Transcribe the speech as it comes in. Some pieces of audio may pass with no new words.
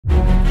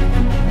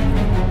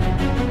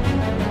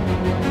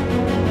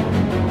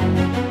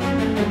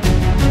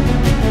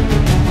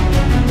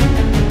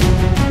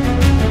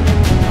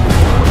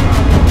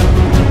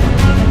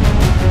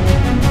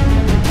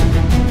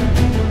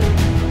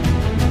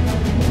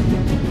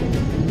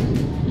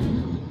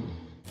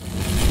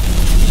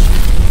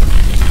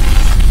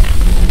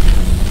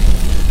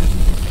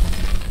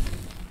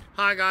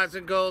Hi guys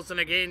and girls, and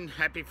again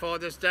happy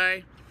Father's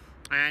Day.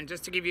 And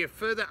just to give you a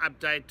further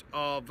update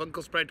of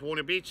Winkelspruit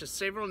Warner Beach,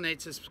 several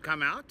nets has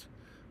come out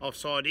of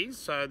sardines,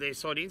 so there's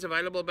sardines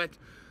available, but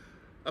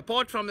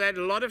apart from that,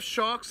 a lot of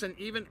sharks and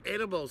even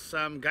edibles,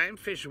 some game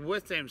fish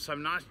with them,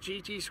 some nice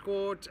GT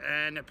squat,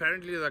 and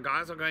apparently the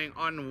guys are going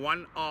on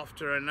one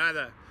after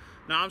another.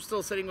 Now I'm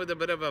still sitting with a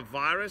bit of a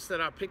virus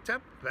that I picked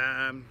up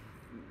a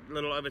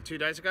little over 2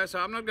 days ago, so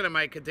I'm not going to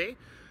make it there.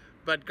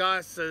 But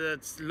guys,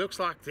 it looks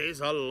like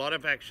there's a lot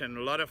of action,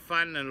 a lot of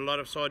fun, and a lot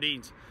of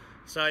sardines.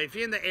 So if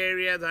you're in the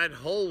area, that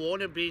whole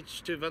Warner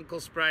Beach to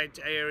Winkelspruit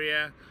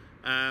area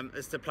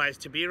is the place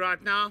to be right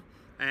now.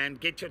 And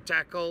get your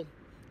tackle,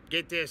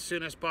 get there as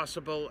soon as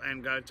possible,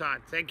 and go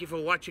tight. Thank you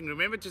for watching.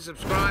 Remember to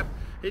subscribe,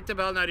 hit the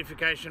bell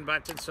notification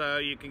button so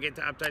you can get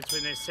the updates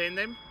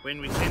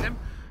when we send them.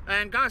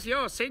 And guys,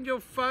 yeah, send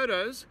your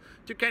photos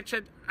to catch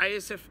at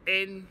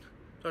asfn.co.za.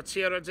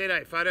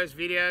 Photos,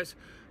 videos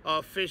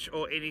of fish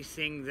or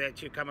anything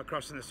that you come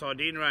across in the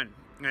sardine run,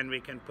 and we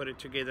can put it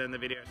together in the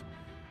videos.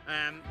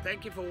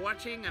 Thank you for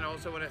watching, and I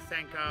also want to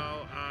thank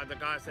the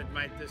guys that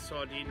made this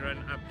sardine run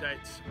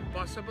updates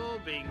possible,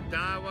 being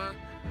Dawa,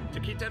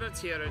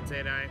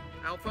 Takita.co.za,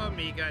 Alpha,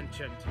 Omega, and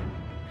Chint.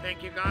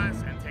 Thank you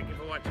guys, and thank you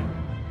for watching.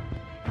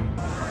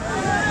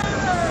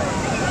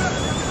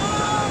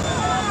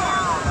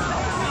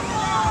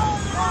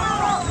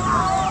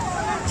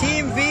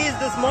 Team V's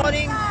this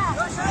morning.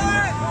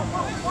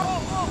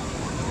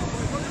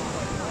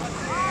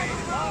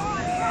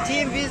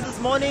 Team V's this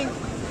morning.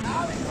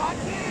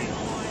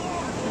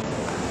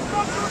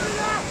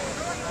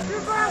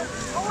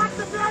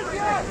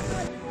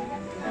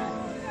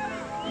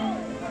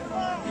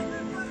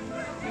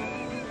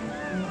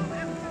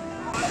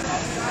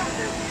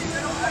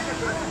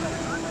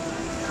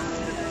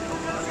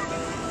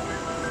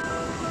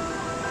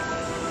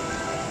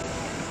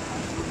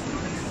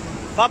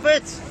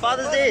 Puppets,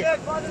 Father's Day.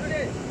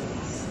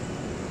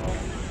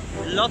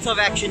 Lots of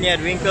action here at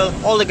Winkel.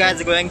 All the guys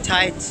are going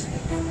tight.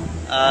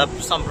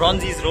 Some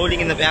bronzies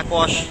rolling in the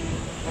backwash.